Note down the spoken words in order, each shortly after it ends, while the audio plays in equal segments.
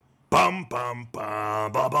Bum bum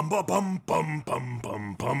bum bum bum bum bum bum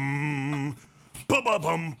bum bum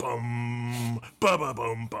bum bum bum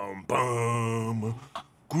bum bum bum.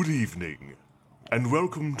 Good evening, and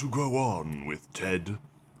welcome to Go On with Ted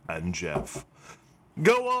and Jeff.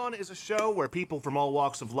 Go On is a show where people from all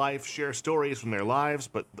walks of life share stories from their lives,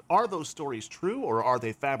 but are those stories true or are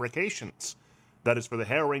they fabrications? That is for the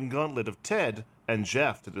harrowing gauntlet of Ted and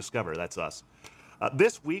Jeff to discover. That's us.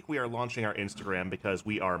 This week we are launching our Instagram because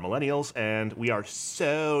we are millennials and we are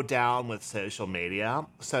so down with social media.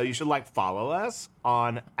 So you should follow us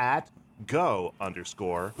on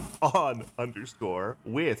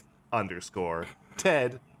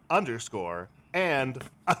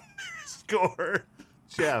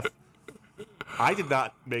I did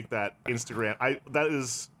not make that Instagram.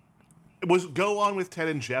 Was Go On with Ted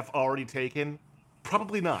and Jeff already taken?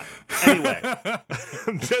 Probably not. Anyway,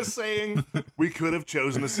 I'm just saying we could have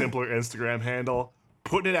chosen a simpler Instagram handle,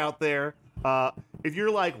 putting it out there. If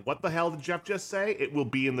you're like, what the hell did Jeff just say? It will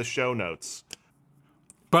be in the show notes.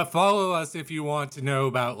 But follow us if you want to know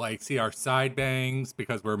about, see our side bangs,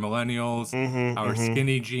 because we're millennials, our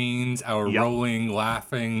skinny jeans, our rolling,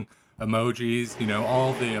 laughing emojis,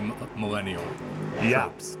 all the millennial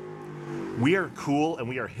tropes. We are cool and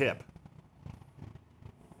we are hip.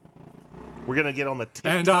 We're going to get on the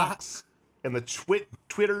TikToks and the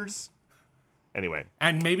Twitters. Anyway.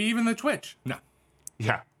 And maybe even the Twitch. No.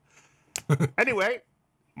 Yeah. Anyway,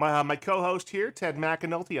 my co-host here, Ted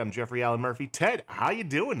McAnulty. I'm Jeffrey Allen Murphy. Ted, how you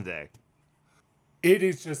doing today? It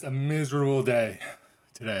is just a miserable day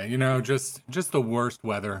today. Just the worst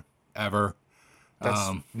weather ever.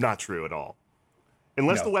 That's not true at all.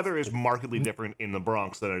 Unless the weather is markedly different in the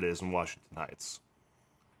Bronx than it is in Washington Heights.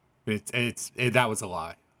 That was a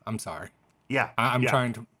lie. I'm sorry. Yeah. I'm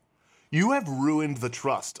trying to... You have ruined the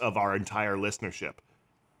trust of our entire listenership.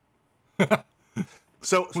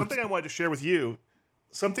 So, something I wanted to share with you,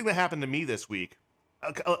 something that happened to me this week.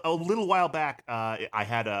 A little while back, I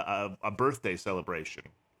had a birthday celebration.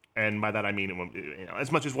 And by that I mean,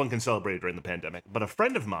 as much as one can celebrate during the pandemic. But a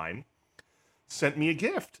friend of mine sent me a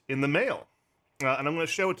gift in the mail. And I'm going to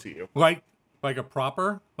show it to you. Like a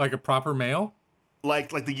proper mail? Like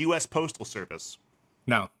the U.S. Postal Service.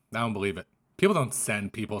 No, I don't believe it. People don't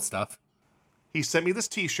send people stuff. He sent me this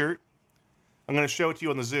t-shirt. I'm going to show it to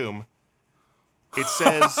you on the Zoom. It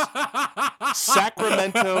says,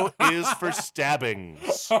 Sacramento is for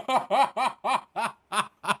stabbings.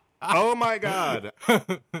 Oh my God.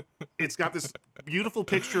 It's got this beautiful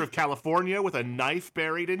picture of California with a knife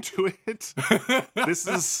buried into it. This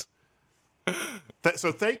is...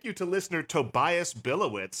 So thank you to listener Tobias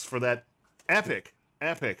Billowitz for that epic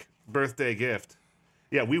birthday gift.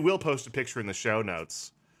 Yeah, we will post a picture in the show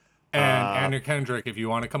notes. And Anna Kendrick, if you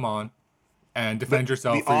want to come on and defend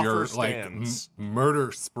yourself for your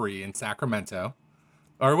murder spree in Sacramento.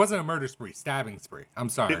 Or it wasn't a murder spree, stabbing spree. I'm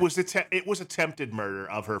sorry. It was attempted murder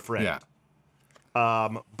of her friend. Yeah.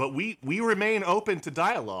 But we remain open to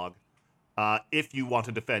dialogue if you want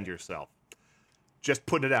to defend yourself. Just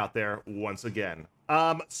putting it out there once again.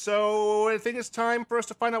 So I think it's time for us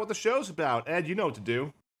to find out what the show's about. Ed, you know what to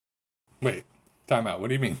do. Wait, time out. What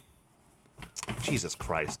do you mean? Jesus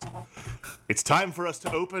Christ. It's time for us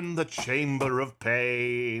to open the Chamber of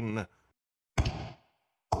Pain.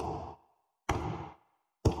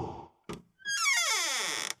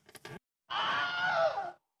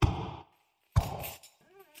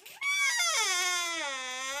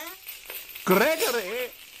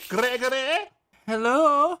 Gregory?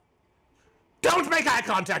 Hello? Don't make eye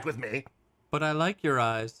contact with me! But I like your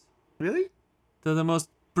eyes. Really? They're the most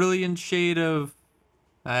brilliant shade of...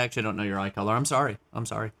 I actually don't know your eye color. I'm sorry.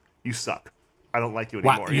 You suck. I don't like you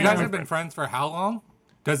anymore. Wow, you guys have been friends for how long?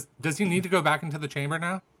 Does he need to go back into the chamber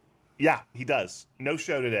now? Yeah, he does. No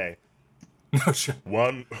show today. No show.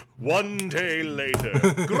 One day later.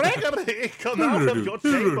 Gregory, come out of your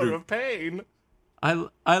chamber of pain. I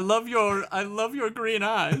love your green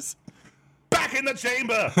eyes. Back in the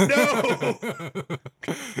chamber! No!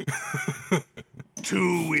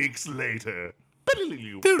 2 weeks later.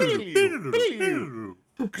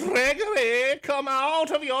 Gregory, come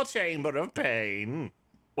out of your chamber of pain.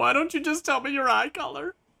 Why don't you just tell me your eye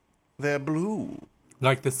color? They're blue.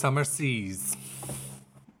 Like the summer seas.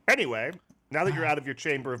 Anyway, now that you're out of your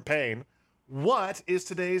chamber of pain, what is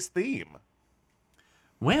today's theme?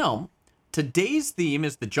 Well, today's theme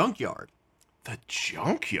is the junkyard. The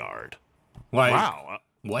junkyard? Wow.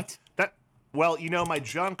 What? Well, my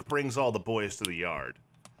junk brings all the boys to the yard.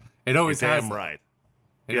 It always has. Damn right.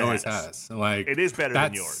 It always has. It is better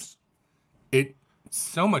than yours. It's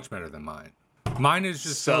so much better than mine. Mine is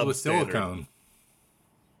just filled with silicone.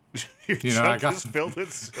 Your You know, I junk got- is filled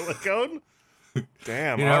with silicone.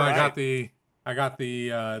 Damn. You know, all I right. got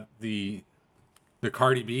the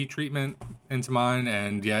Cardi B treatment into mine,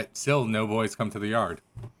 and yet still no boys come to the yard.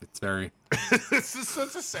 It's very This is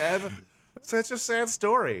such a sad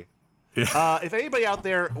story. Yeah. If anybody out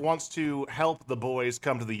there wants to help the boys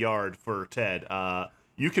come to the yard for Ted,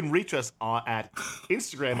 you can reach us at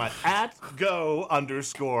Instagram at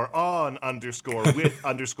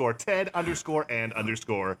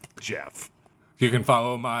 @go_on_with_Ted_and_Jeff. You can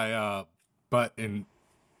follow my butt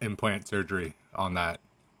implant surgery on that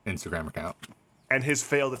Instagram account. And his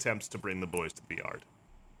failed attempts to bring the boys to the yard,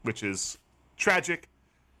 which is tragic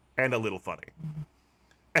and a little funny.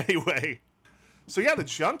 Anyway, so yeah, the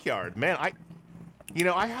junkyard, man. I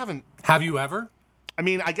haven't. Have you ever? I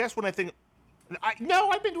mean, I guess when I think, no,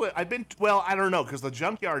 I've been to it. Well, I don't know, because the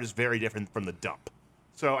junkyard is very different from the dump.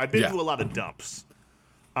 So I've been Yeah. to a lot of dumps.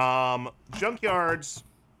 Junkyards,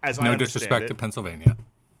 as I No understand disrespect it, to Pennsylvania.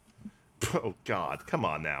 oh God, come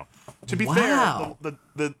on now. To be Wow. fair,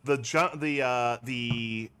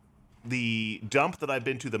 the dump that I've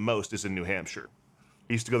been to the most is in New Hampshire.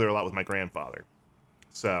 I used to go there a lot with my grandfather.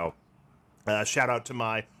 So, shout out to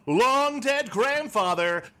my long dead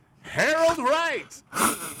grandfather, Harold Wright.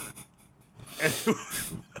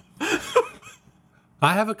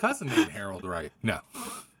 I have a cousin named Harold Wright. No,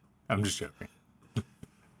 I'm just joking.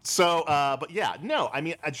 So, but yeah, no, I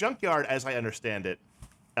mean, a junkyard, as I understand it,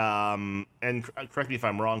 and correct me if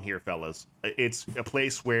I'm wrong here, fellas, it's a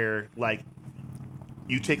place where, like,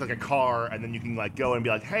 you take, like, a car, and then you can, like, go and be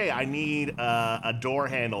like, hey, I need a door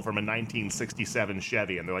handle from a 1967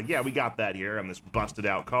 Chevy. And they're like, yeah, we got that here on this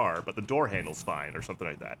busted-out car, but the door handle's fine, or something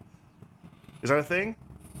like that. Is that a thing?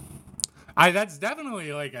 That's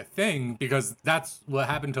definitely like a thing, because that's what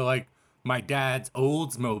happened to like my dad's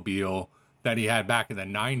Oldsmobile that he had back in the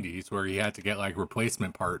 90s, where he had to get like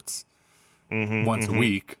replacement parts once a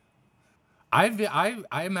week. I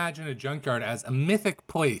imagine a junkyard as a mythic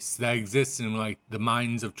place that exists in like the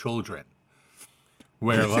minds of children,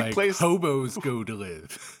 where Mythic like place? hobos go to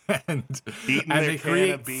live and Eating and their they can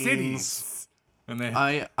create of beans. cities. And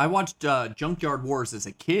they I watched Junkyard Wars as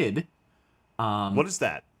a kid. What is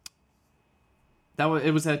that?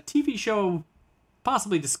 It was a TV show,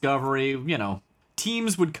 possibly Discovery. You know,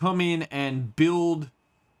 teams would come in and build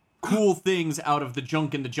cool things out of the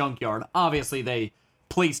junk in the junkyard. Obviously, they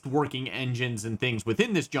placed working engines and things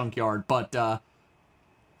within this junkyard, but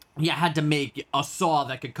you had to make a saw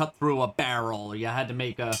that could cut through a barrel. You had to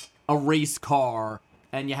make a race car,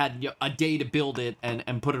 and you had a day to build it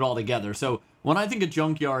and put it all together. So when I think of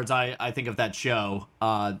junkyards, I think of that show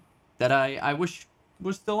that I wish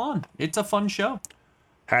was still on. It's a fun show.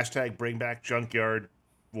 Hashtag bring back Junkyard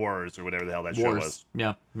Wars, or whatever the hell that show was.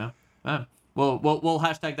 Yeah. We'll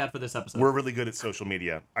hashtag that for this episode. We're really good at social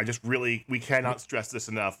media. We cannot stress this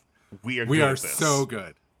enough. We are we good are at this. so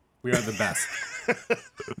good. We are the best.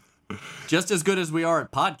 Just as good as we are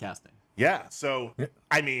at podcasting. Yeah, so,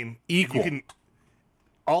 I mean, Equal. you can...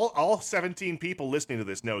 All 17 people listening to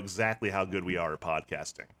this know exactly how good we are at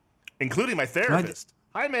podcasting, including my therapist.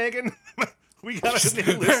 Hi, Megan. We got a new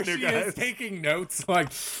There listener, she guys. is taking notes like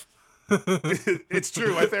It's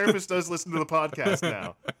true. My therapist does listen to the podcast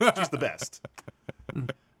now. She's the best.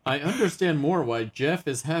 I understand more why Jeff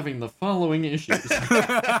is having the following issues.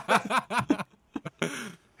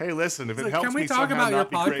 Hey, listen, if it Like, helps can we me talk somehow about your not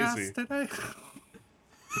be podcast crazy. today?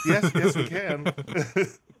 Yes, we can.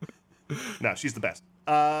 No, she's the best.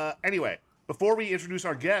 Anyway, before we introduce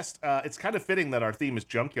our guest, it's kind of fitting that our theme is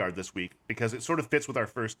Junkyard this week, because it sort of fits with our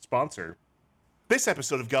first sponsor. This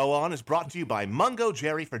episode of Go On is brought to you by Mungo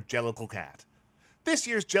Jerry for Jellicle Cat. This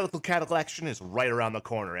year's Jellicle Cat election is right around the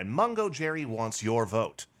corner, and Mungo Jerry wants your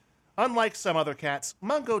vote. Unlike some other cats,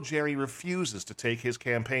 Mungo Jerry refuses to take his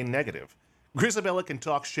campaign negative. Grizabella can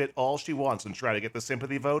talk shit all she wants and try to get the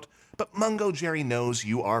sympathy vote, but Mungo Jerry knows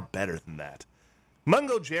you are better than that.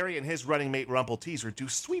 Mungo Jerry and his running mate Rumple Teaser do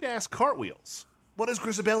sweet-ass cartwheels. What does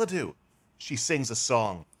Grizabella do? She sings a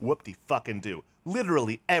song. Whoop-de-fucking-do.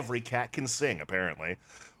 Literally every cat can sing, apparently.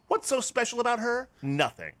 What's so special about her?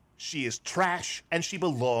 Nothing. She is trash, and she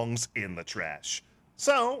belongs in the trash.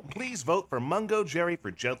 So, please vote for Mungo Jerry for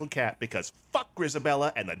Gentle Cat, because fuck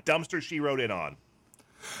Grizabella and the dumpster she rode in on.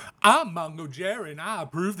 I'm Mungo Jerry, and I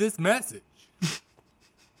approve this message.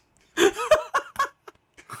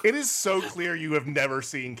 It is so clear you have never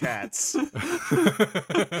seen Cats.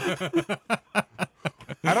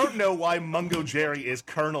 I don't know why Mungo Jerry is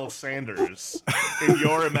Colonel Sanders in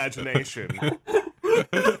your imagination.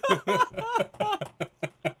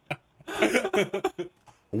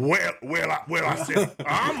 I said,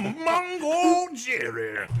 I'm Mungo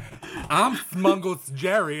Jerry. I'm Smuggles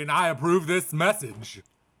Jerry, and I approve this message.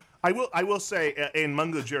 I will say, in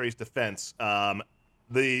Mungo Jerry's defense,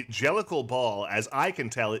 the Jellicle Ball, as I can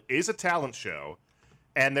tell, it is a talent show,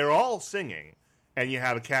 and they're all singing, and you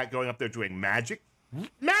have a cat going up there doing magic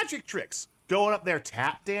tricks, going up there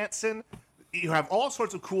tap dancing. You have all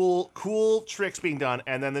sorts of cool tricks being done,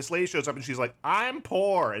 and then this lady shows up and she's like, I'm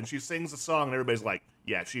poor, and she sings a song, and everybody's like,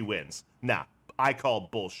 yeah, she wins. Nah, I call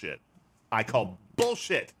bullshit.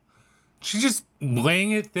 She's just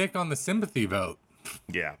laying it thick on the sympathy vote.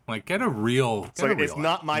 Yeah. Like, get a real. So it's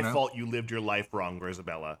not my fault you lived your life wrong,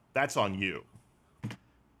 Grisabella. That's on you.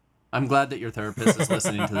 I'm glad that your therapist is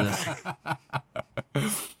listening to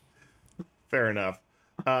this. Fair enough.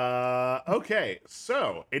 Okay,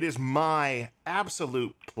 so it is my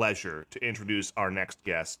absolute pleasure to introduce our next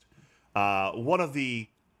guest. One of the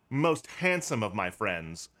most handsome of my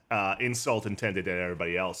friends, insult intended to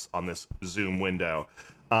everybody else on this Zoom window.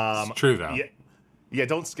 It's true, though. Yeah,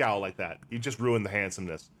 don't scowl like that. You just ruined the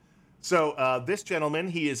handsomeness. So this gentleman,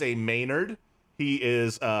 he is a Maynard. He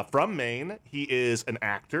is from Maine. He is an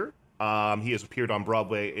actor. He has appeared on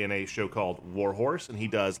Broadway in a show called Warhorse, and he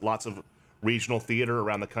does lots of regional theater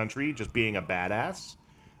around the country, just being a badass.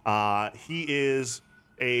 He is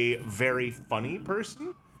a very funny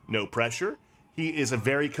person, no pressure. He is a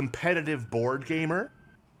very competitive board gamer,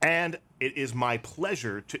 and it is my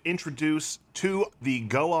pleasure to introduce to the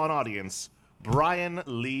Go On audience, Brian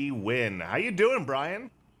Lee Wynn. How you doing, Brian?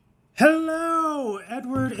 Hello,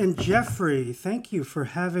 Edward and Jeffrey. Thank you for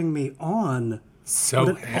having me on. So what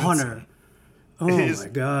an handsome. honor. Oh my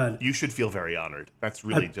God. You should feel very honored. That's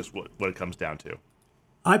really just what it comes down to.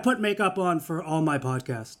 I put makeup on for all my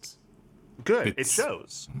podcasts. Good. It It's-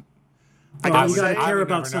 shows. Well, you say- gotta I care would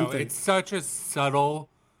about never know. something. It's such a subtle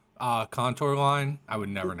contour line. I would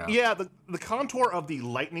never know. Yeah, the contour of the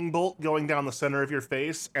lightning bolt going down the center of your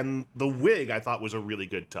face and the wig I thought was a really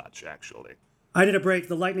good touch, actually. I did a break.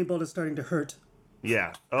 The lightning bolt is starting to hurt.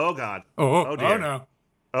 Yeah. Oh, God. Oh dear. no.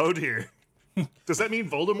 Oh, dear. Does that mean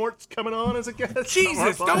Voldemort's coming on as a guest?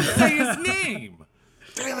 Jesus, on our don't podcast? say his name.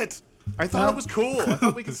 Damn it. I thought it was cool. I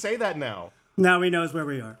thought we could say that now. Now he knows where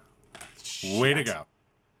we are. Way to go.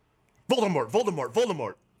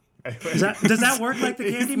 Voldemort. Does that work like the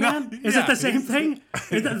Candyman? Is it the same thing?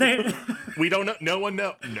 Is it- they- We don't know. No one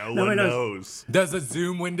knows. No one one knows. Does a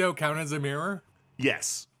Zoom window count as a mirror?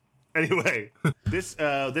 Yes. Anyway,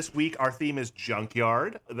 this week our theme is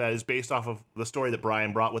Junkyard. That is based off of the story that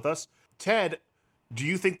Brian brought with us. Ted, do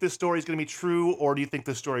you think this story is going to be true, or do you think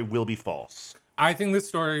this story will be false? I think this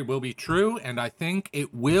story will be true, and I think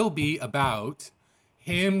it will be about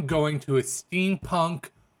him going to a steampunk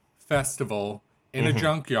festival in a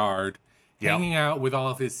junkyard, Yep. hanging out with all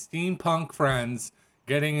of his steampunk friends,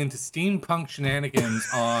 getting into steampunk shenanigans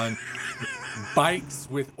on bikes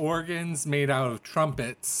with organs made out of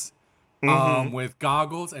trumpets, with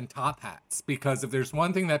goggles and top hats. Because if there's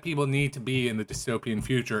one thing that people need to be in the dystopian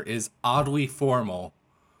future is oddly formal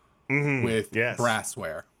with Yes.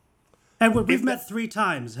 brassware. Edward, we've met 3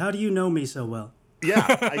 times. How do you know me so well? Yeah,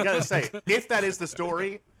 I gotta say, if that is the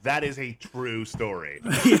story, that is a true story.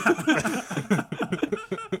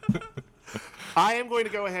 I am going to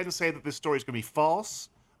go ahead and say that this story is going to be false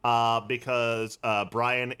because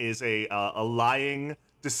Brian is a lying,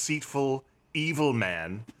 deceitful, evil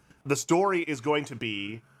man. The story is going to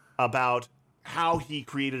be about how he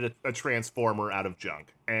created a transformer out of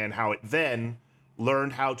junk and how it then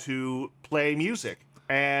learned how to play music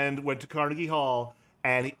and went to Carnegie Hall.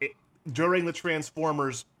 And during the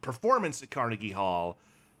Transformers performance at Carnegie Hall,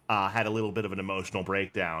 had a little bit of an emotional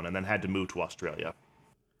breakdown and then had to move to Australia.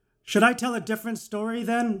 Should I tell a different story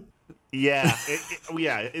then? Yeah,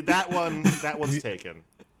 that one's taken.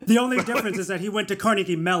 The only difference is that he went to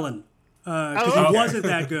Carnegie Mellon because Oh, he okay. wasn't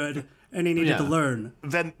that good and he needed to Yeah. learn.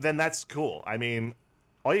 Then that's cool. I mean,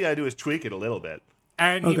 all you gotta do is tweak it a little bit.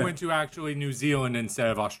 And he Okay. went to actually New Zealand instead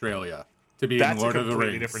of Australia to be in That's Lord a of the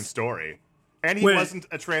completely Rings. different story. And he Wait. wasn't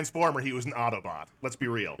a Transformer; he was an Autobot. Let's be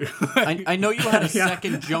real. I know you had a Yeah.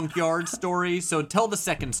 second junkyard story, so tell the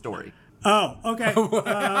second story. Oh, okay.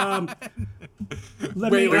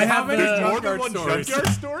 Let Wait, me. I how have many the, More than Junkyard one stories.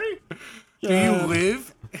 junkyard story? Do you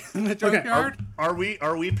live in the junkyard? Are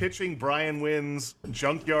we pitching Brian Wynn's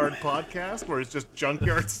Junkyard podcast, where it's just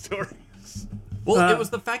junkyard stories? Well, it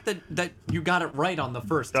was the fact that you got it right on the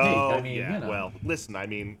first take. Oh, I mean, yeah. you know. Well, listen. I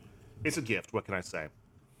mean, it's a gift. What can I say?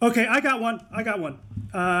 Okay, I got one.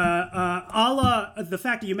 A la the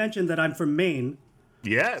fact that you mentioned that I'm from Maine,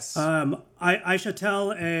 Yes. I should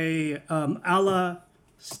tell a a la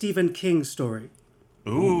Stephen King story.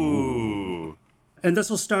 Ooh. And this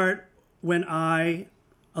will start when a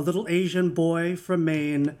little Asian boy from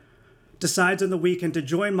Maine, decides on the weekend to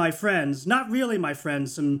join my friends, not really my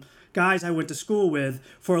friends, some guys I went to school with,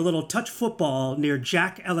 for a little touch football near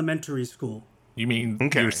Jack Elementary School. You mean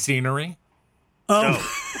Okay. your scenery?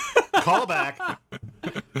 Call back.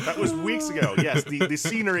 That was weeks ago. Yes, the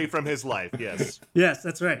scenery from his life. Yes. Yes,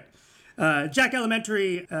 that's right. Jack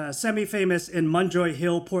Elementary, semi-famous in Munjoy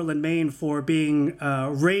Hill, Portland, Maine, for being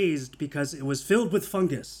raised because it was filled with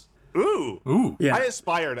fungus. Ooh. Ooh. Yeah. I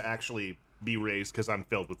aspire to actually be raised because I'm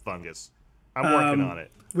filled with fungus. I'm working on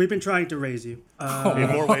it We've been trying to raise you. in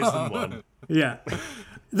more ways than one. Yeah.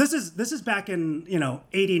 This is back in,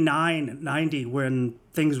 89, 90 when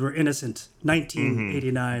things were innocent.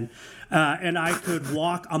 1989. And I could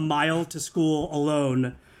walk a mile to school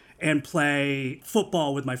alone and play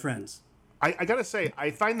football with my friends. I gotta say, I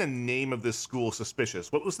find the name of this school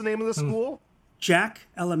suspicious. What was the name of the school? Jack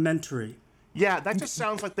Elementary. Yeah, that just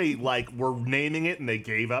sounds like they were naming it and they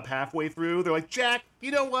gave up halfway through. They're like, Jack,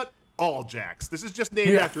 you know what? All Jacks. This is just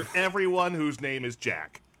named after everyone whose name is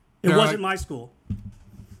Jack. It They're wasn't like- my school.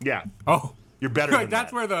 Yeah, Oh. you're better than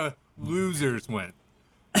That's that. where the losers went.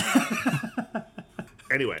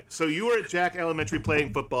 Anyway, so you were at Jack Elementary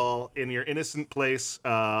playing football in your innocent place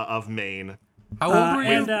of Maine. How old were you?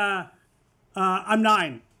 And I'm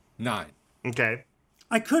 9. 9. Okay.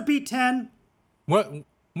 I could be 10. What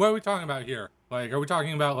are we talking about here? Like, are we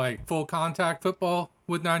talking about like full contact football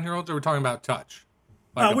with 9-year-olds, or are we talking about touch?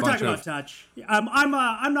 Like a We're bunch talking about of- touch.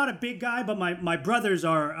 I'm not a big guy, but my brothers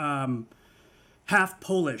are half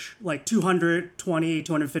Polish, like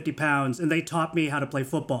 250 pounds, and they taught me how to play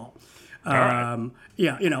football. right.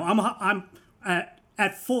 Yeah, I'm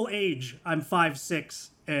at full age. I'm 5'6"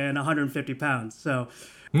 and 150 pounds. So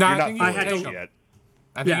No, You're I not think full you can had take age them. yet.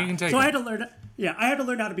 I think you yeah, can take so I them. had to learn. Yeah, I had to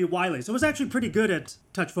learn how to be wily. So I was actually pretty good at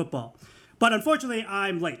touch football, but unfortunately,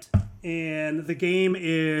 I'm late, and the game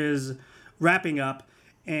is wrapping up,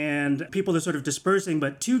 and people are sort of dispersing.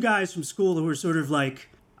 But two guys from school who were sort of like,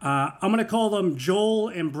 I'm gonna call them Joel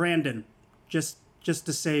and Brandon, just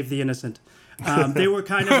to save the innocent. They were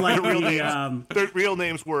kind of like Their real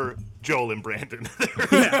names were Joel and Brandon. we're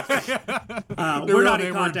not in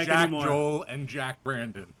They were contact Jack anymore. Joel and Jack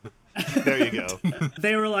Brandon. There you go.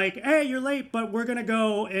 They were like, hey, you're late, but we're gonna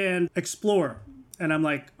go and explore. And I'm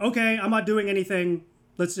like, okay, I'm not doing anything.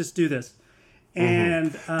 Let's just do this.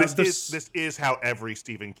 And This is how every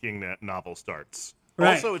Stephen King novel starts.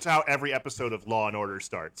 Right. Also, it's how every episode of Law and Order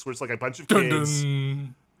starts, where it's like a bunch of Dun, kids.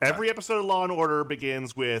 dun. Every episode of Law and Order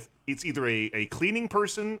begins with it's either a cleaning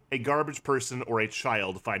person, a garbage person, or a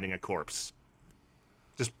child finding a corpse.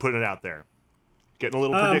 Just putting it out there. Getting a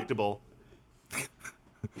little predictable.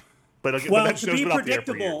 But well, that to show's be been off the air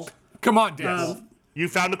for predictable, years. Come on, Des. You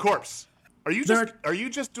found a corpse. Are you There-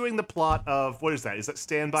 just doing the plot of what is that? Is that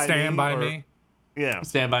Stand by Me? Stand by or- me. Yeah.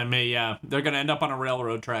 Stand by me, yeah. They're gonna end up on a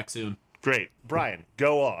railroad track soon. Great. Brian,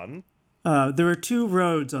 go on. there were two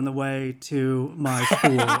roads on the way to my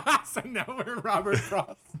school, So now we're Robert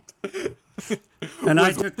Frost. and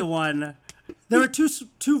I took the one. There were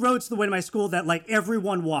two roads to the way to my school that like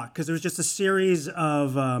everyone walked because there was just a series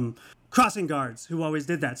of crossing guards who always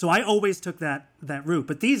did that. So I always took that route.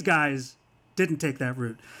 But these guys didn't take that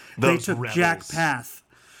route. Those they took rebels. Jack Path,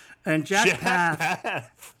 and Jack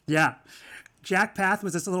Path. Yeah. Jack Path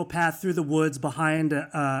was this little path through the woods behind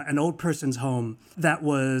an old person's home that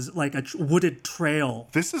was like a wooded trail.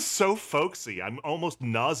 This is so folksy. I'm almost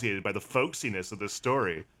nauseated by the folksiness of this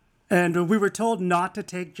story. And we were told not to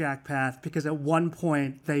take Jack Path because at one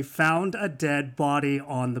point they found a dead body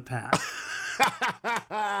on the path.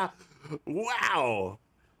 Wow.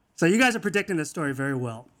 So you guys are predicting this story very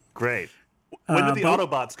well. Great. When did the but-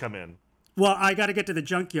 Autobots come in? Well, I got to get to the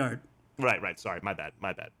junkyard. Right. Sorry, my bad.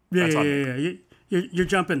 Yeah, That's yeah, on me. yeah. You're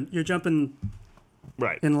jumping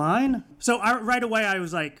Right. in line. So right away I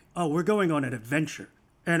was like, oh, we're going on an adventure.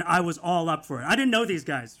 And I was all up for it. I didn't know these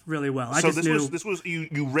guys really well. I So just knew. this was you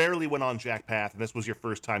rarely went on Jack Path, and this was your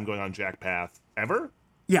first time going on Jack Path ever?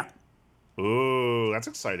 Yeah. Ooh, that's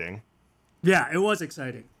exciting. Yeah, it was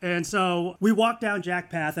exciting. And so we walked down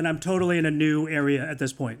Jack Path, and I'm totally in a new area at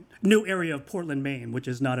this point. New area of Portland, Maine, which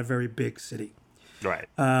is not a very big city. Right.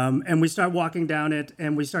 And we start walking down it,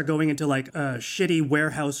 and we start going into like a shitty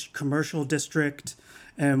warehouse commercial district,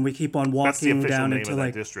 and we keep on That's the walking official down name into of that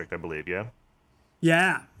like district, I believe, yeah?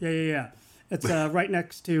 yeah. It's right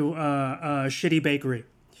next to a shitty bakery.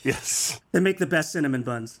 Yes. They make the best cinnamon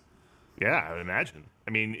buns. Yeah, I would imagine.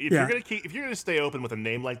 I mean, if Yeah. you're gonna stay open with a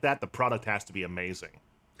name like that, the product has to be amazing.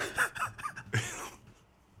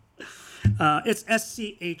 It's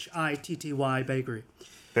SCHITTY Bakery.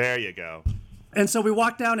 There you go. And so we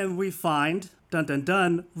walk down and we find dun dun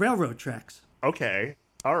dun, railroad tracks. Okay.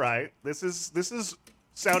 All right. This is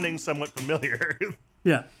sounding somewhat familiar.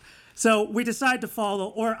 Yeah. So we decide to follow,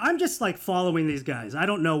 or I'm just like following these guys. I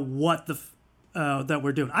don't know what that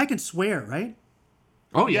we're doing. I can swear, right?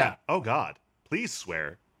 Oh yeah. Oh God. Please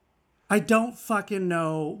swear. I don't fucking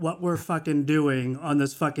know what we're fucking doing on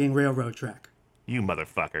this fucking railroad track. You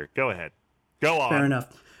motherfucker. Go ahead. Go on. Fair enough.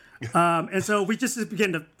 And so we just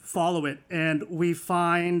begin to follow it, and we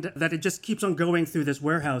find that it just keeps on going through this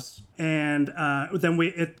warehouse, and then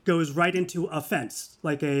it goes right into a fence,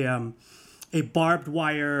 like a barbed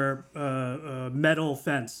wire metal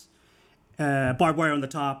fence, barbed wire on the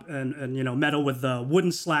top, and metal with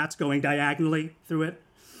wooden slats going diagonally through it.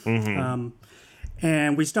 Mm-hmm.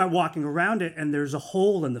 And we start walking around it, and there's a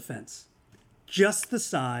hole in the fence, just the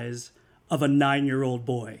size of a 9-year-old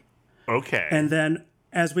boy. Okay. And then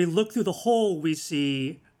as we look through the hole, we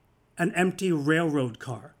see an empty railroad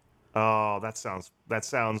car. Oh, that sounds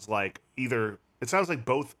like it sounds like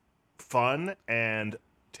both fun and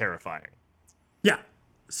terrifying. Yeah.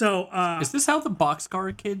 So Is this how the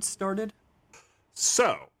Boxcar Kids started?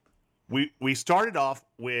 So, we started off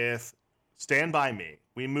with Stand By Me.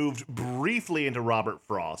 We moved briefly into Robert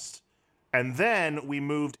Frost. And then we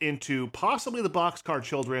moved into possibly the Boxcar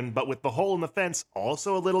Children, but with the hole in the fence,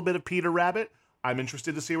 also a little bit of Peter Rabbit. I'm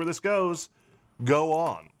interested to see where this goes. Go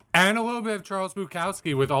on. And a little bit of Charles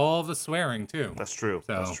Bukowski with all the swearing too. That's true.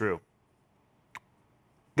 So- That's true.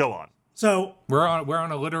 Go on. So We're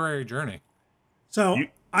on a literary journey.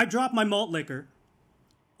 I dropped my malt liquor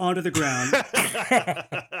onto the ground.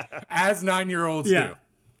 As 9-year-olds Yeah. do.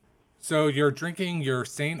 So you're drinking your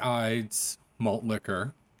St. Ides malt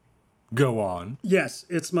liquor. Go on. Yes,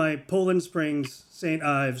 it's my Poland Springs St.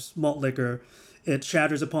 Ives malt liquor. It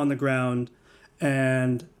shatters upon the ground,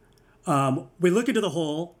 and we look into the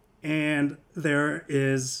hole, and there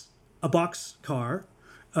is a box car,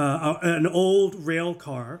 an old rail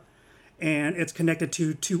car, and it's connected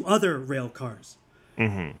to 2 other rail cars.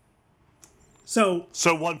 Mm-hmm. So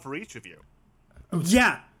one for each of you.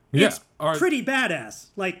 yeah, Yeah. it's pretty badass.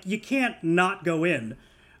 Like, you can't not go in,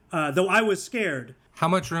 though I was scared. How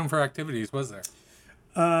much room for activities was there?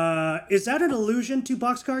 Is that an allusion to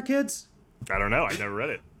Boxcar Kids? I don't know. I never read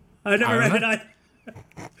it. I never read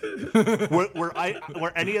it.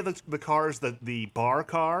 Were any of the cars the bar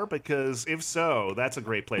car? Because if so, that's a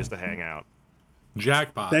great place to hang out.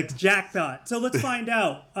 Jackpot. That's jackpot. So let's find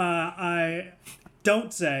out. I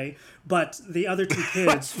don't say, but the other 2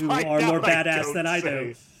 kids who find are more out, I badass don't than I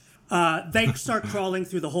say. do, they start crawling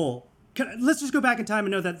through the hole. Let's just go back in time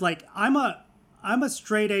and know that, like, I'm a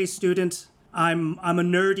straight A student. I'm a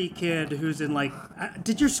nerdy kid who's in, like,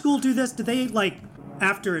 did your school do this? Did they, like,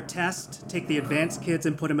 after a test, take the advanced kids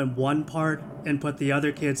and put them in one part and put the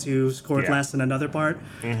other kids who scored Yeah. less in another part?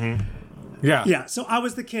 Yeah. Yeah, so I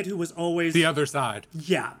was the kid who was always... The other side.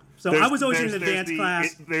 Yeah. So I was always in an advanced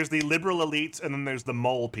class. There's the liberal elites, and then there's the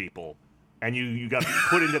mole people, and you got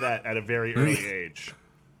put into that at a very early age.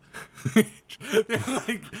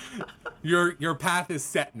 Like, your path is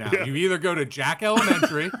set now. Yeah. You either go to Jack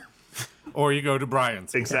Elementary or you go to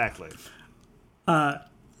Bryan's. Exactly.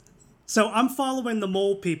 So I'm following the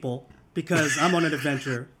mole people because I'm on an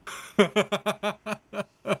adventure.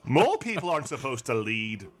 Mole people aren't supposed to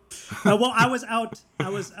lead. Well, I was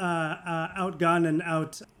outgunned and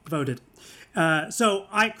outvoted. So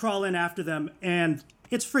I crawl in after them, and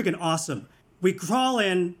it's friggin' awesome. We crawl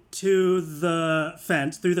in to the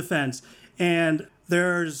fence, through the fence, and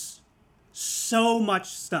there's so much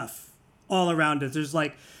stuff all around it. There's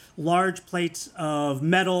like large plates of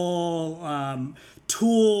metal,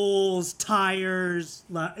 tools, tires,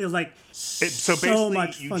 like So so basically,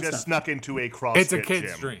 much you fun just stuff. snuck into a CrossFit It's a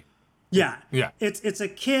kid's gym. dream. Yeah. Yeah. It's a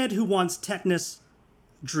kid who wants tetanus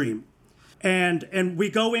dream. And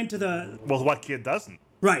we go into the Well, what kid doesn't?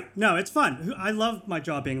 right. No, it's fun. I love my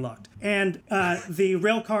jaw being locked. And the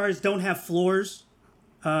rail cars don't have floors.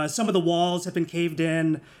 Some of the walls have been caved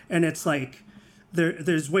in, and it's like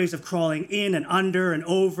there's ways of crawling in and under and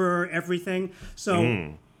over everything.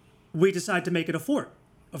 So we decide to make it a fort,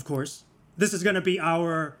 of course. This is going to be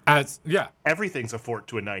our... Everything's a fort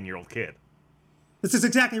to a 9-year-old kid. This is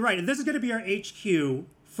exactly right. And this is going to be our HQ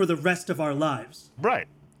for the rest of our lives. Right.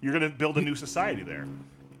 You're going to build a new society there.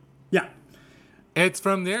 Yeah. It's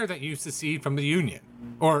from there that you secede from the Union.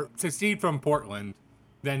 Or secede from Portland,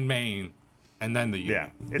 then Maine, and then the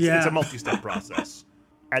Union. Yeah. It's a multi-step process.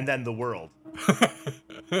 And then the world.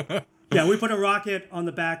 Yeah, we put a rocket on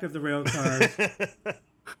the back of the rail car.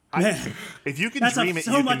 Man, If you can That's dream it,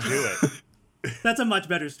 so you much- can do it. That's a much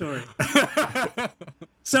better story.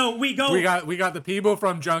 So we go. We got the people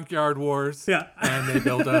from Junkyard Wars. Yeah. And they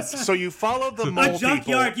build us. So you followed the mole A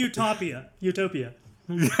junkyard people. utopia.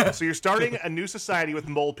 So you're starting a new society with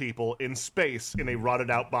mole people in space in a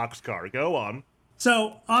rotted out boxcar. Go on.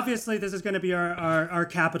 So obviously this is going to be our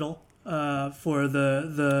capital for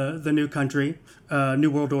the new country,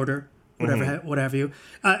 new world order, what have you.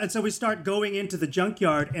 And so we start going into the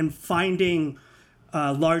junkyard and finding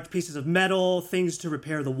large pieces of metal, things to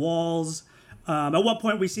repair the walls. At one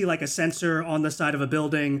point we see like a sensor on the side of a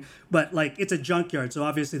building, but like it's a junkyard, so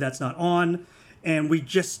obviously that's not on. And we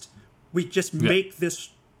just make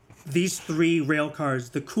these 3 rail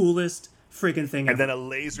cars the coolest friggin' thing And ever. then a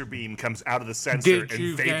laser beam comes out of the sensor and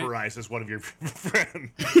vaporizes one of your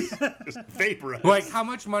friends. Just vaporizes. Like, how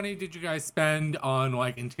much money did you guys spend on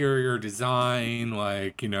like interior design?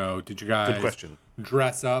 Like, you know, did you guys Good question.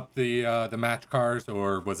 dress up the match cars,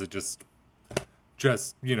 or was it just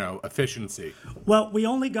you know, efficiency? Well, we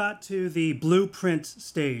only got to the blueprint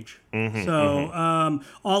stage, so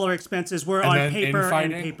all our expenses were on paper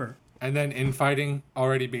and paper. And then infighting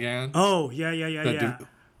already began. Oh yeah.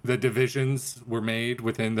 The divisions were made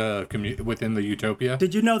within the within the utopia.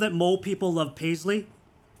 Did you know that mole people love paisley?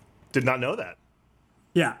 Did not know that.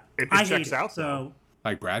 Yeah, It I checks hate out, it. So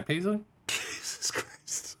Like Brad Paisley? Jesus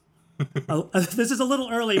Christ. this is a little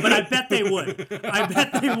early, but I bet they would.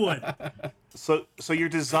 So you're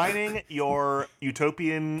designing your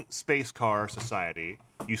utopian space car society.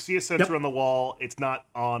 You see a sensor on the wall. It's not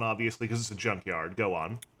on, obviously, because it's a junkyard. Go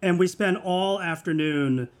on. And we spent all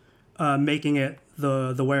afternoon making it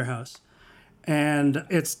the warehouse, and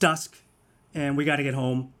it's dusk, and we got to get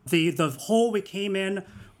home. The hole we came in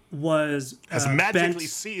was Has magically bent.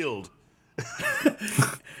 sealed.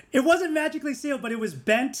 It wasn't magically sealed, but it was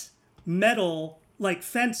bent metal, like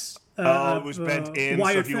fence. It was bent in, so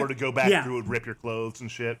if you were to go back yeah. through, it would rip your clothes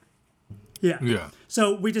and shit. Yeah. Yeah.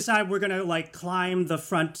 So we decide we're gonna like climb the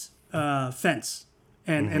front fence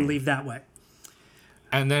and leave that way.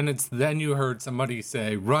 And then you heard somebody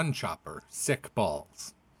say, "Run, Chopper, sick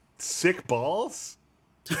balls." Sick balls?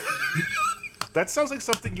 That sounds like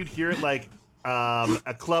something you'd hear at like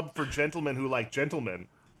a club for gentlemen who like gentlemen.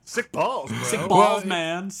 Sick balls, bro. Sick balls,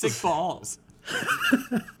 man. Sick balls.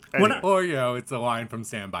 Anyway. Or, you know, it's a line from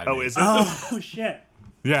Stand By Me. Oh, is it? Oh shit.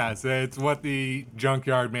 Yeah, so it's what the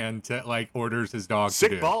junkyard man orders his dog to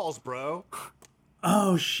Sick do. balls, bro.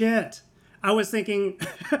 Oh shit. I was thinking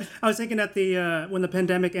that the when the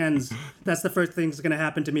pandemic ends, that's the first thing that's gonna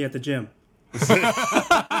happen to me at the gym.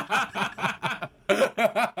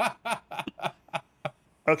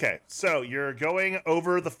 Okay, so you're going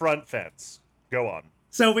over the front fence. Go on.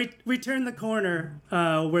 So we turn the corner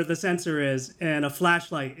where the sensor is, and a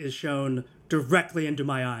flashlight is shown directly into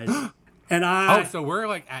my eyes. And Oh, so we're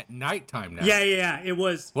like at nighttime now. yeah. It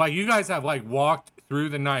was Like you guys have like walked through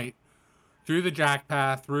the night, through the jack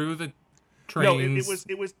path, through the No, trains.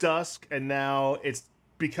 it was dusk, and now it's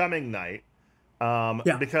becoming night.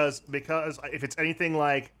 Yeah. Because if it's anything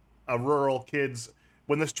like a rural kids,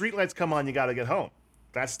 when the streetlights come on, you got to get home.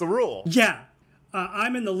 That's the rule. yeah.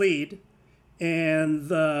 I'm in the lead, and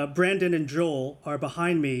Brandon and Joel are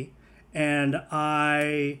behind me, and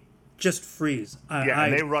I just freeze.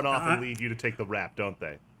 And they run off and leave you to take the rap, don't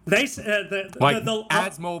they? They like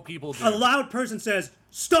as mole people do. a loud person says,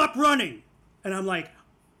 "Stop running," and I'm like,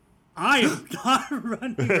 I am not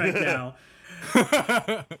running right now.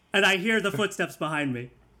 And I hear the footsteps behind me.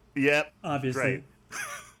 Yep. Obviously. Great.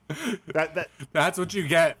 That's what you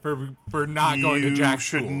get for not going to Jack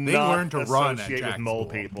should school. They not learn to run at associate Jack with mole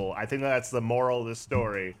school. people. I think that's the moral of this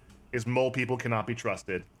story: is mole people cannot be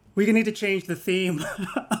trusted. We need to change the theme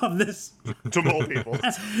of this To mole people.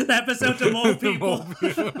 episode to mole people.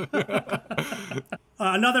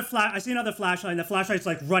 I see another flashlight, and the flashlight's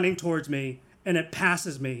like running towards me, and it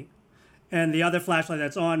passes me. And the other flashlight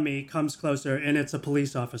that's on me comes closer, and it's a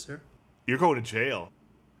police officer. You're going to jail.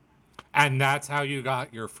 And that's how you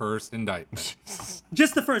got your first indictment.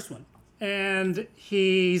 Just the first one. And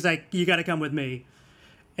he's like, "You got to come with me."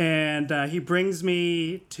 And he brings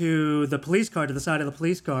me to the police car, to the side of the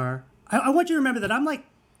police car. I want you to remember that I'm like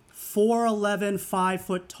 4'11", 5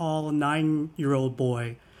 foot tall, 9-year-old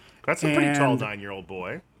boy. That's a pretty tall And- 9-year-old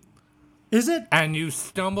boy. Is it? And you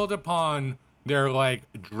stumbled upon their like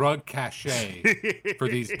drug cachet for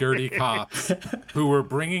these dirty cops who were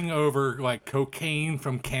bringing over like cocaine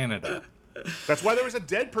from Canada. That's why there was a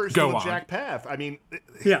dead person Go on on. Jack Path. I mean,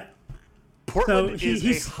 Yeah. Portland So is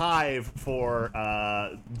he's- a hive for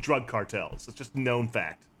drug cartels. It's just a known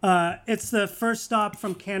fact. It's the first stop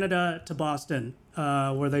from Canada to Boston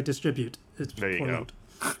where they distribute. It's There you go. Portland.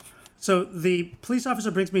 So the police officer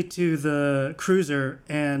brings me to the cruiser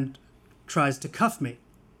and tries to cuff me.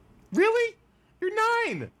 Really? You're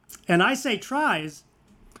 9. And I say tries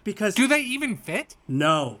because Do they even fit?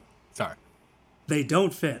 no, Sorry. they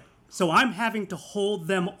don't fit. So I'm having to hold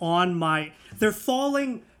them on my. They're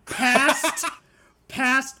falling past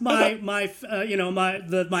my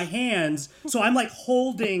hands. So I'm like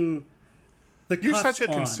holding the cuffs You're such a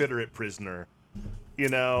on. considerate prisoner. You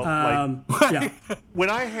know, like Yeah. when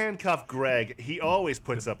I handcuff Greg, he always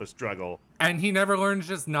puts up a struggle. And he never learns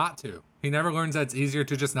just not to. He never learns that it's easier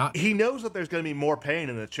to just not. He knows that there's going to be more pain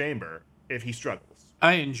in the chamber if he struggles.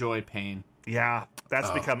 I enjoy pain. Yeah, that's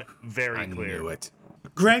become very I clear. knew it.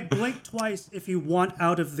 Greg, blink twice if you want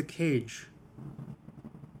out of the cage.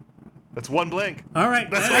 That's one blink. All right.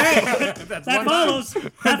 That follows.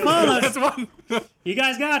 That follows. That's one. You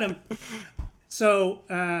guys got him. So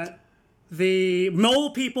the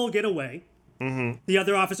mole people get away. Mm-hmm. The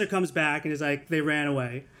other officer comes back and is like, they ran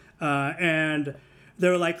away. And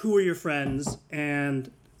they're like, who are your friends? And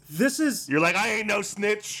this is, You're like, I ain't no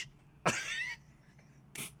snitch.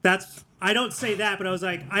 that's, I don't say that, but I was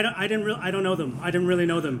like, I don't know them. I didn't really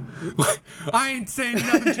know them. I ain't saying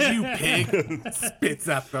nothing to you, pig. Spits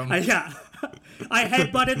at them. Yeah. I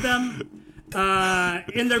headbutted them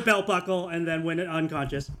in their belt buckle and then went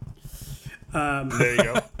unconscious. There you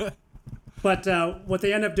go. But what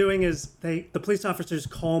they end up doing is the police officers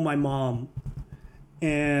call my mom,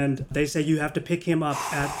 and they say you have to pick him up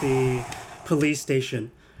at the police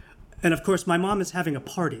station. And of course, my mom is having a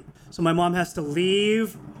party, so my mom has to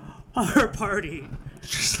leave her party,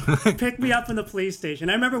 pick me up from the police station.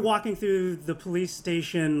 I remember walking through the police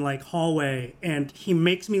station like hallway, and he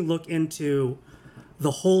makes me look into the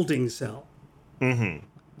holding cell.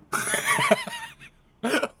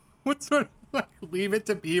 What sort of like leave it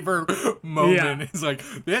to Beaver moment? Yeah. It's like,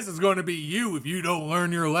 this is going to be you if you don't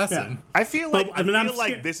learn your lesson. I feel like I mean, I'm feel like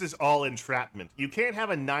scared. this is all entrapment. You can't have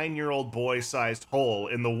a 9-year-old boy-sized hole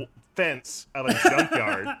in the fence of a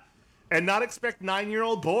junkyard and not expect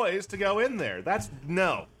 9-year-old boys to go in there. That's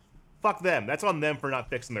no. Fuck them. That's on them for not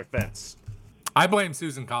fixing their fence. I blame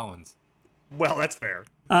Susan Collins. Well, that's fair.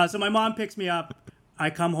 So my mom picks me up. I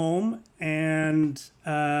come home, and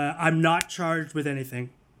I'm not charged with anything.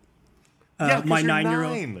 Yeah, 'cause my you're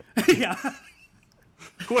 9-year-old. 9. Yeah.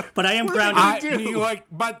 What- But I am what grounded. did you do?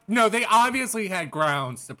 But no, they obviously had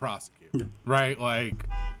grounds to prosecute, right? Like,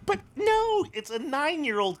 But no, it's a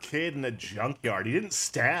 9-year-old kid in a junkyard. He didn't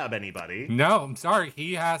stab anybody. no, I'm sorry.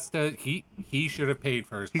 He has to. He should have paid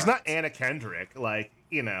for his. He's not Anna Kendrick. Like,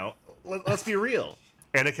 you know, let's be real.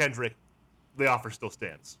 Anna Kendrick, the offer still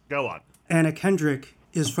stands. Go on. Anna Kendrick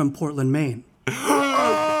is from Portland, Maine.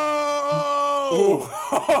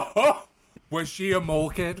 Was she a mole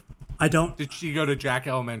kid? I don't. Did she go to Jack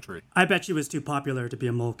Elementary? I bet she was too popular to be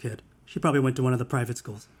a mole kid. She probably went to one of the private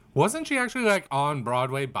schools. Wasn't she actually like on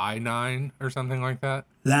Broadway by 9 or something like that?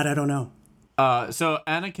 That I don't know. So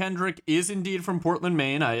Anna Kendrick is indeed from Portland,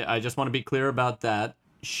 Maine. I just want to be clear about that.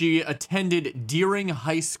 She attended Deering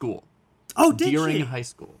High School. Oh, did Deering she? High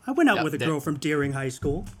School. I went out Yeah, with a girl from Deering High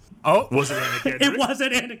School. Oh, Was it Anna Kendrick? It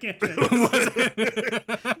wasn't Anna Kendrick.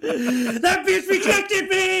 That bitch rejected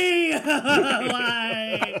me.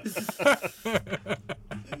 Why?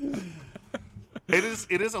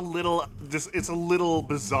 It is a little it's a little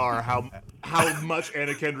bizarre how much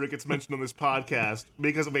Anna Kendrick gets mentioned on this podcast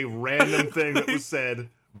because of a random thing that was said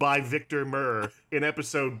by Victor Murr in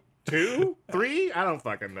episode 2, 3? I don't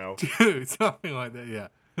fucking know. dude, something like that. Yeah.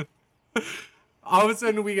 All of a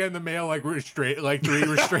sudden, we get in the mail like 3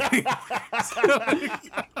 restraining.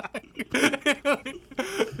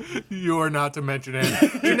 You are not to mention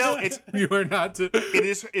it. You know, You are not to.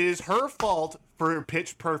 it is her fault for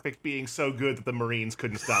Pitch Perfect being so good that the Marines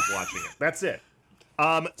couldn't stop watching it. That's it.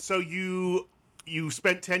 So you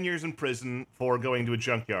spent 10 years in prison for going to a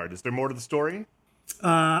junkyard. Is there more to the story?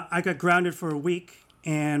 I got grounded for a week,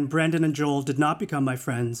 and Brandon and Joel did not become my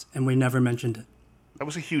friends, and we never mentioned it. That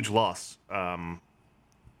was a huge loss.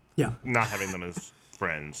 Yeah. Not having them as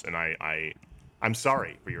friends, and I'm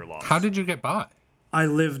sorry for your loss. How did you get by? I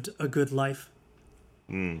lived a good life.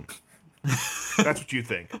 That's what you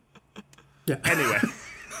think. Yeah. Anyway,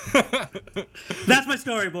 That's my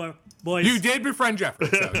story, boys. You did befriend Jeffrey,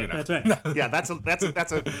 so you know. That's right. yeah, that's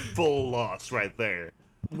a full loss right there.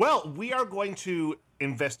 Well, we are going to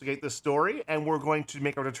investigate this story, and we're going to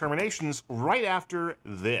make our determinations right after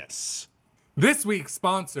this. This week's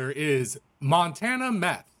sponsor is Montana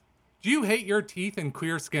Meth. Do you hate your teeth and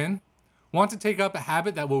clear skin? Want to take up a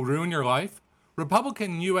habit that will ruin your life?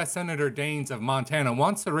 Republican U.S. Senator Daines of Montana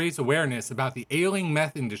wants to raise awareness about the ailing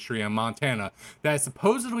meth industry in Montana that is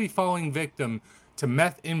supposedly falling victim to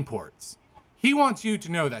meth imports. He wants you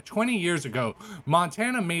to know that 20 years ago,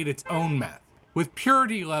 Montana made its own meth, with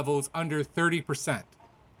purity levels under 30%,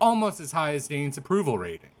 almost as high as Dane's approval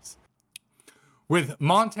ratings. With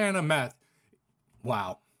Montana meth,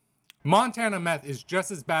 Montana meth is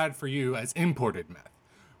just as bad for you as imported meth,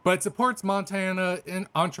 but it supports Montana and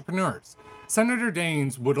entrepreneurs. Senator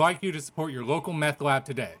Daines would like you to support your local meth lab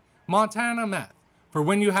today. Montana meth, for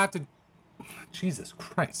when you have to... Jesus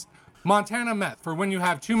Christ. Montana meth, for when you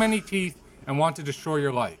have too many teeth and want to destroy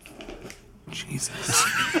your life. Jesus.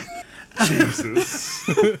 Jesus.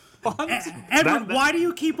 Edward, why do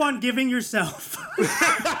you keep on giving yourself?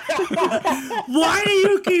 Why do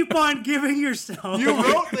you keep on giving yourself? You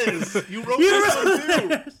wrote this. You wrote this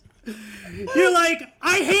one too. You're like,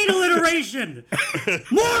 I hate alliteration.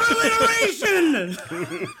 More alliteration.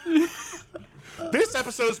 This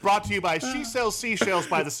episode is brought to you by She Sells Seashells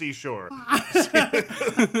by the Seashore.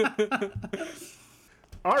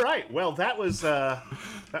 All right. Well, that was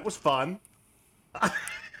fun.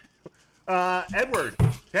 Edward,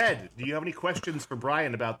 Ted, do you have any questions for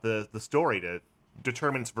Brian about the story to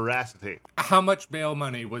determine its veracity? How much bail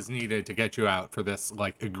money was needed to get you out for this,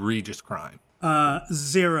 like, egregious crime?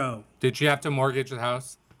 0. Did she have to mortgage the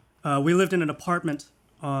house? We lived in an apartment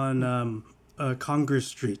on Congress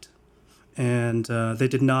Street, and they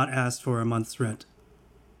did not ask for a month's rent.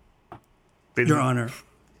 Your Honor.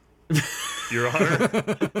 Your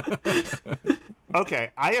Honor.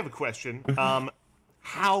 Okay, I have a question.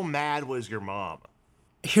 How mad was your mom?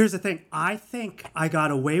 Here's the thing. I think I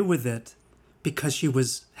got away with it because she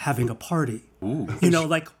was having a party. Ooh. You know,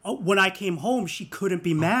 like when I came home, she couldn't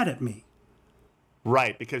be mad at me.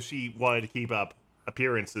 Right, because she wanted to keep up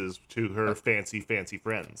appearances to her fancy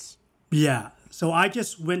friends. Yeah. So I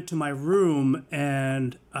just went to my room,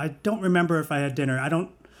 and I don't remember if I had dinner.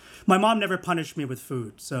 My mom never punished me with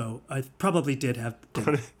food, so I probably did have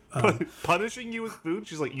dinner. Punishing you with food?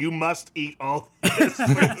 She's like, you must eat all this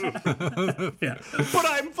food. Yeah. But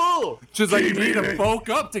I'm full. She's like, you need to bulk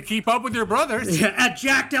up to keep up with your brothers. Yeah, at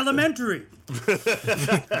Jacked Elementary.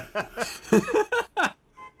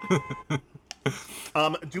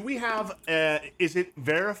 Do we have, is it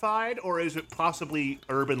verified, or is it possibly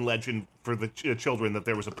urban legend for the children that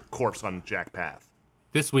there was a corpse on Jack Path?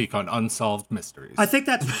 This week on Unsolved Mysteries. I think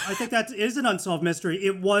that is an unsolved mystery.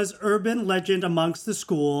 It was urban legend amongst the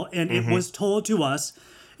school, and it was told to us,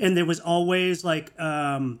 and there was always like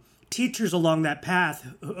teachers along that path,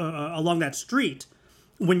 along that street,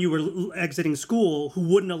 when you were exiting school, who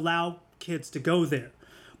wouldn't allow kids to go there.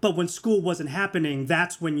 But when school wasn't happening,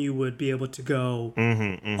 that's when you would be able to go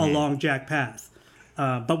along Jack Path.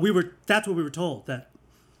 But that's what we were told, that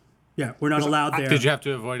yeah, we're not allowed there. Did you have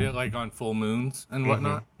to avoid it like on full moons and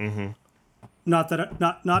whatnot? Not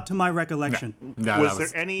to my recollection. No, Was there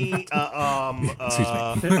any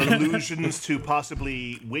allusions to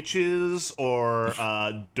possibly witches or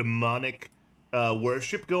demonic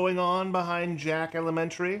worship going on behind Jack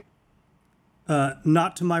Elementary?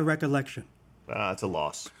 Not to my recollection. It's a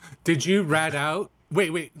loss. Did you rat out?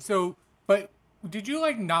 Wait. But did you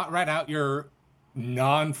like not rat out your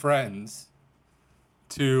non-friends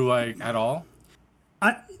to like at all?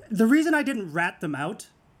 The reason I didn't rat them out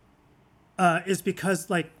is because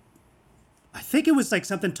like I think it was like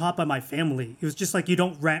something taught by my family. It was just like you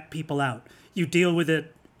don't rat people out. You deal with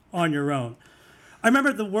it on your own. I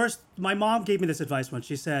remember my mom gave me this advice once.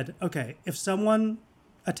 She said, okay, if someone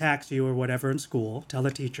attacks you or whatever in school, tell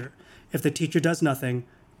the teacher. If the teacher does nothing,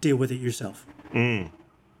 deal with it yourself. Oh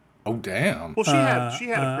damn. Well, she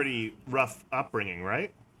had a pretty rough upbringing,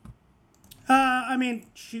 right? I mean,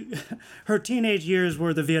 her teenage years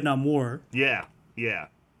were the Vietnam War. Yeah.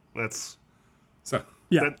 That's So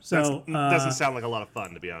Yeah. doesn't sound like a lot of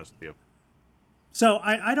fun, to be honest with you. So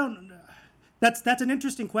I don't. That's an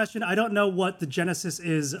interesting question. I don't know what the genesis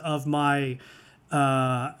is of my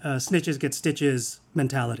snitches get stitches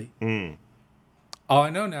mentality. all I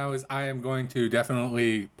know now is I am going to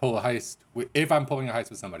definitely pull a heist. If I'm pulling a heist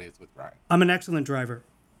with somebody, it's with Brian. I'm an excellent driver.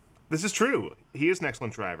 This is true. He is an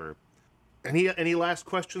excellent driver. Any last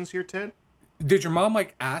questions here, Ted? Did your mom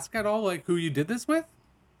like ask at all like who you did this with?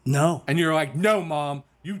 No. And you're like, no, Mom,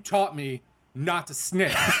 you taught me not to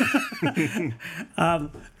snitch.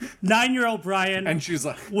 9-year-old Brian And she's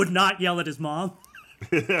like, would not yell at his mom.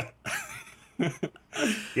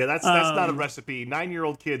 Yeah, that's not a recipe.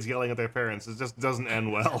 9-year-old kids yelling at their parents, it just doesn't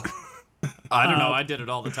end well. I don't know. I did it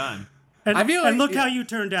all the time. And, I feel and like- look how you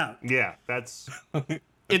turned out. Yeah, that's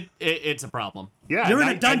It's a problem. yeah. You're in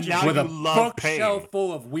now- a dungeon. and now with a you love bookshelf pain.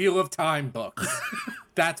 full of Wheel of Time books.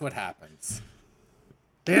 That's what happens.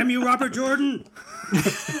 Damn you, Robert Jordan.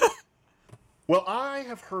 Well, I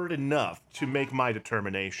have heard enough to make my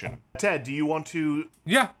determination. Ted, do you want to...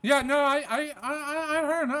 Yeah, no, I've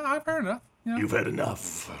heard enough. I've heard enough. You know? You've had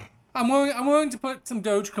enough. I'm willing to put some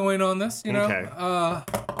Dogecoin on this, you know. Okay.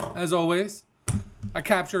 As always. I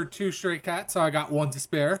captured 2 stray cats, so I got 1 to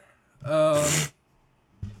spare. All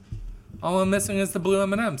I'm missing is the blue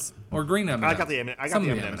M&Ms or green M&Ms. I got the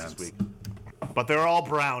M&Ms this week. But they're all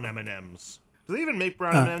brown M&Ms. Do they even make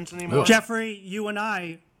brown M&Ms anymore? Jeffrey, you and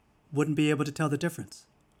I wouldn't be able to tell the difference.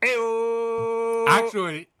 Ayo!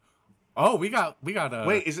 Actually, we got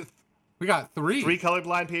Wait, is it we got 3. 3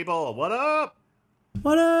 colorblind people? What up?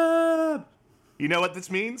 What up? You know what this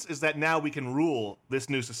means? Is that now we can rule this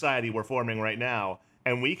new society we're forming right now,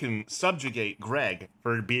 and we can subjugate Greg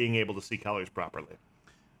for being able to see colors properly.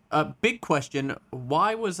 Big question.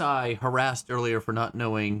 Why was I harassed earlier for not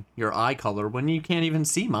knowing your eye color when you can't even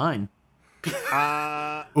see mine?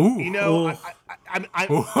 You know,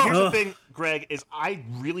 here's the thing, Greg, is I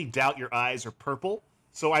really doubt your eyes are purple,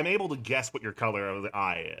 so I'm able to guess what your color of the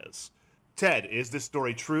eye is. Ted, is this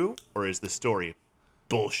story true, or is this story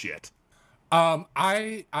bullshit?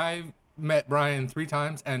 I've met Brian 3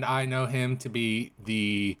 times, and I know him to be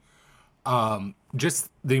the just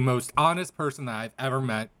the most honest person that I've ever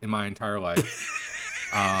met in my entire life.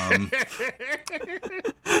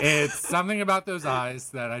 It's something about those eyes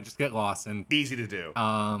that I just get lost in. Easy to do.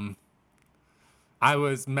 I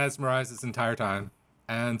was mesmerized this entire time,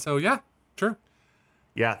 and so yeah, sure.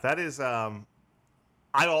 Yeah, that is. I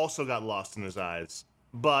also got lost in his eyes,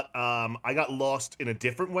 but I got lost in a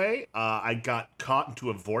different way. I got caught into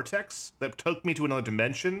a vortex that took me to another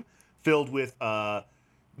dimension filled with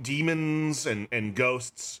demons and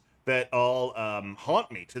ghosts that all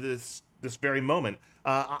haunt me to this very moment.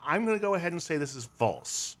 I'm going to go ahead and say this is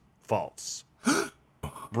false. False.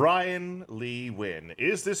 Brian Lee Wynn,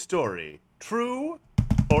 is this story true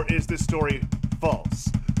or is this story false?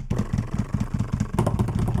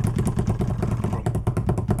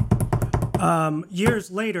 Years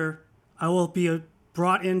later, I will be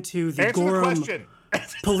brought into the Answer the Gorham question.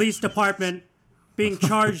 Police Department being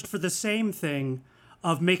charged for the same thing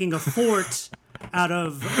of making a fort out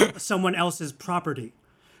of someone else's property.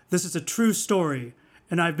 This is a true story,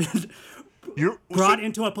 and I've been brought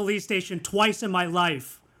into a police station twice in my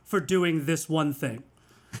life for doing this one thing.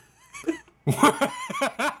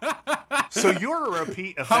 So you're a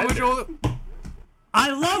repeat offender. How would you? I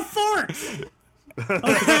love forts!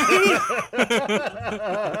 Okay?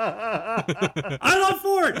 I love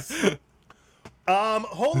forts!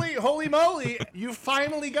 Holy moly, you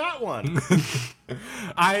finally got one.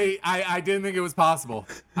 I didn't think it was possible.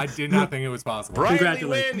 I did not think it was possible. Brian Lee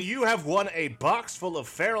Congratulations. Wynn, you have won a box full of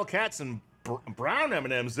feral cats and brown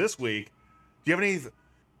M&Ms this week. Do you have any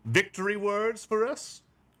victory words for us?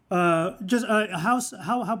 How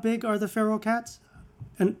big are the feral cats?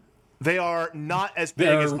 And They are not as big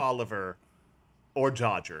as Oliver or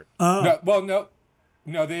Dodger. No,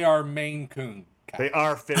 they are Maine Coon cats. They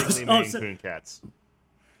are fittingly Maine Coon cats.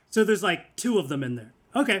 so there's like 2 of them in there.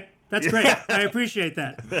 Okay, that's great. I appreciate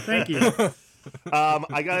that. Thank you.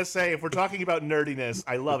 I gotta say, if we're talking about nerdiness,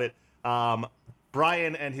 I love it.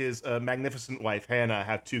 Brian and his magnificent wife Hannah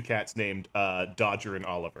have 2 cats named Dodger and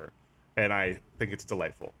Oliver, and I think it's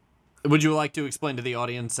delightful. Would you like to explain to the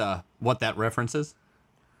audience what that reference is?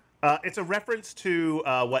 It's a reference to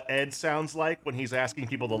what Ed sounds like when he's asking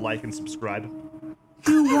people to like and subscribe.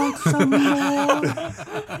 You want some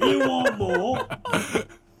more? You want more?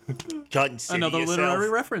 Consider Another yourself. literary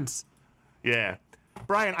reference. Yeah.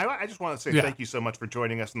 Brian, I just want to say thank you so much for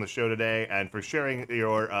joining us on the show today and for sharing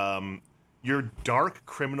your dark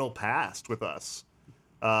criminal past with us.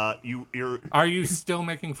 You're Are you still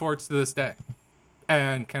making forts to this day?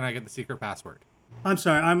 And can I get the secret password? I'm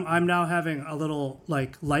sorry. I'm now having a little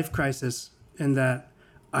life crisis in that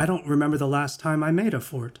I don't remember the last time I made a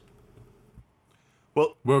fort.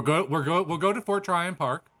 well. We'll go to Fort Tryon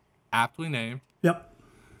Park, aptly named, Yep.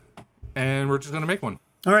 and we're just gonna make one.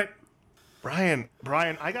 All right. Brian,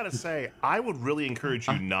 I gotta say, I would really encourage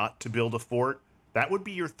you not to build a fort. That would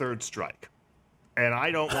be your 3rd strike, and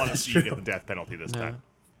I don't want to see you get the death penalty this time.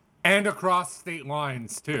 And across state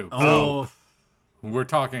lines too. Oh. We're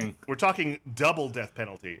talking. We're talking double death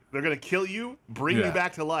penalty. They're gonna kill you, bring you Yeah.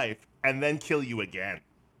 back to life, and then kill you again.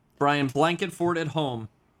 Brian, blanket fort at home.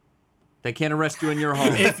 They can't arrest you in your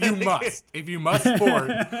home. If you must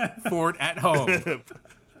fort at home.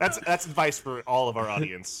 That's advice for all of our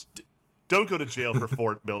audience. Don't go to jail for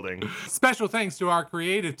fort building. Special thanks to our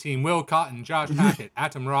creative team: Will Cotton, Josh Hackett,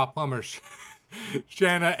 Atom Raw Plumber,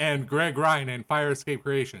 Shanna, and Greg Ryan and Fire Escape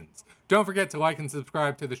Creations. Don't forget to like and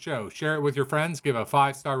subscribe to the show. Share it with your friends. Give a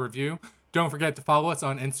 5-star review. Don't forget to follow us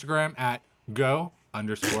on Instagram at go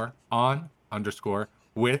 _ on _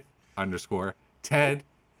 with _ Ted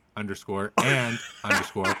 _ and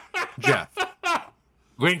 _ Jeff.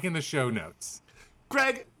 Link in the show notes.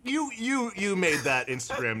 Greg, you made that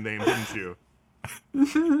Instagram name, didn't you?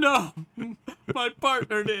 No, my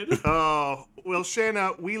partner did. Oh, well,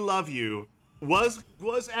 Shanna, we love you. Was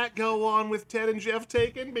at Go On with Ted and Jeff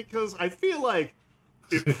taken? Because I feel like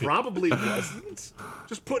it probably wasn't.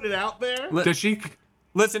 Just putting it out there. Does she?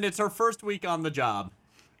 Listen, it's her first week on the job.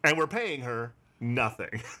 And we're paying her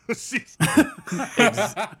nothing. She's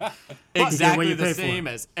Exactly you the pay for same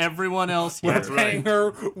as everyone else here. That's right. Paying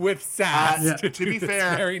her with sass. to be do this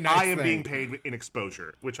fair, very nice I am thing. being paid in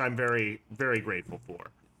exposure, which I'm very, very grateful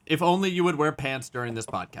for. If only you would wear pants during this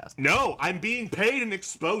podcast. No, I'm being paid in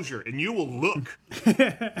exposure, and you will look.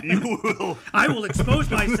 You will. I will expose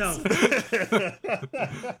myself.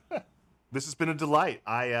 This has been a delight.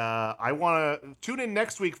 I want to tune in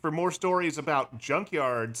next week for more stories about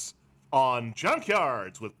junkyards on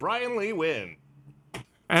Junkyards with Brian Lee Wynn.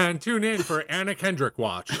 And tune in for Anna Kendrick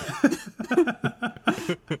Watch.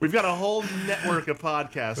 We've got a whole network of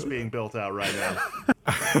podcasts being built out right now.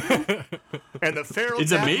 And the Feral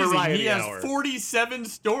It's Cat amazing. Variety He has Hour. 47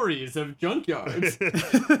 stories of junkyards.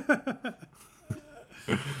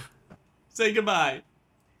 Say goodbye.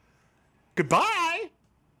 Goodbye.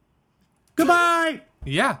 Goodbye.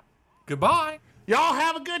 Yeah. Goodbye. Y'all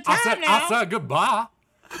have a good time now. I said goodbye.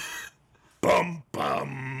 Bum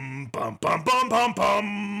bum bum bum bum bum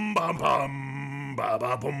bum bum bum ba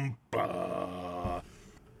ba bum ba.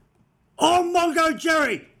 I'm Mongo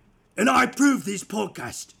Jerry, and I approve this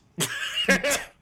podcast.